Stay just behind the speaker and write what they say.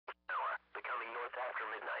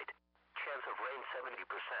night. Chance of rain 70%.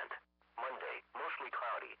 Monday, mostly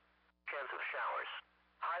cloudy. Chance of showers.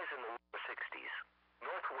 Highs in the lower 60s.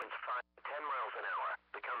 North winds 5 to 10 miles an hour,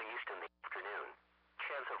 becoming east in the afternoon.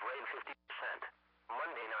 Chance of rain 50%.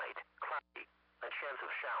 Monday night, cloudy. A chance of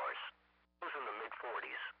showers. Lows in the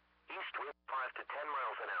mid-40s. East wind 5 to 10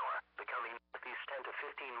 miles an hour, becoming northeast 10 to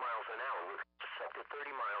 15 miles an hour with gusts up to 30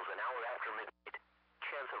 miles an hour after midnight.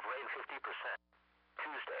 Chance of rain 50%.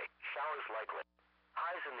 Tuesday, showers likely.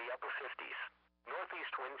 Highs in the upper 50s.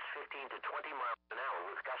 Northeast winds 15 to 20 miles an hour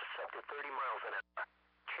with gusts up to 30 miles an hour.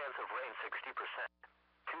 Chance of rain 60%.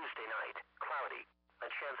 Tuesday night, cloudy. A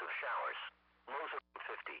chance of showers. Lows around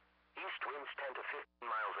 50. East winds 10 to 15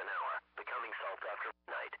 miles an hour, becoming south after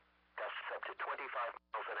midnight. Gusts up to 25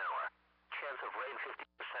 miles an hour. Chance of rain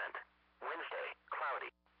 50%. Wednesday,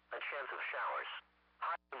 cloudy. A chance of showers.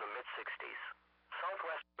 Highs in the mid-60s.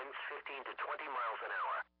 Southwest winds 15 to 20 miles an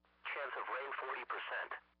hour. Chance of rain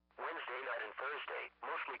 40%. Wednesday night and Thursday,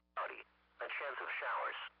 mostly cloudy. A chance of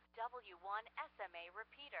showers. W1 SMA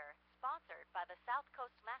repeater, sponsored by the South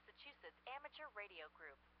Coast Massachusetts Amateur Radio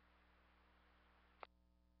Group.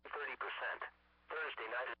 30%. Thursday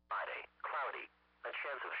night and Friday, cloudy. A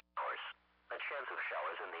chance of showers. A chance of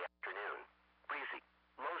showers in the afternoon. Breezy.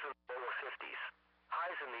 Lows in the lower 50s.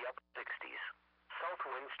 Highs in the upper 60s. South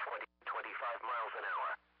winds 20 to 25 miles an hour.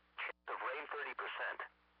 Chance of rain 30%.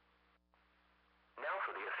 Now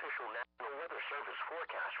for the official National Weather Service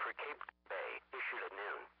forecast for Cape Bay, issued at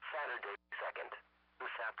noon, Saturday 2nd.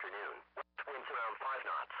 This afternoon, west winds around 5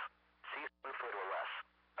 knots. Seas 1 foot or less.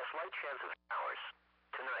 A slight chance of showers.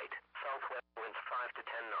 Tonight, southwest winds 5 to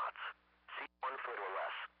 10 knots. Seas 1 foot or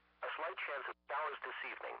less. A slight chance of showers this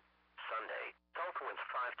evening. Sunday, south winds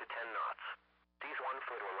 5 to 10 knots. Seas 1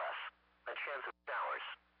 foot or less. A chance of showers.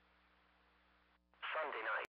 Sunday night.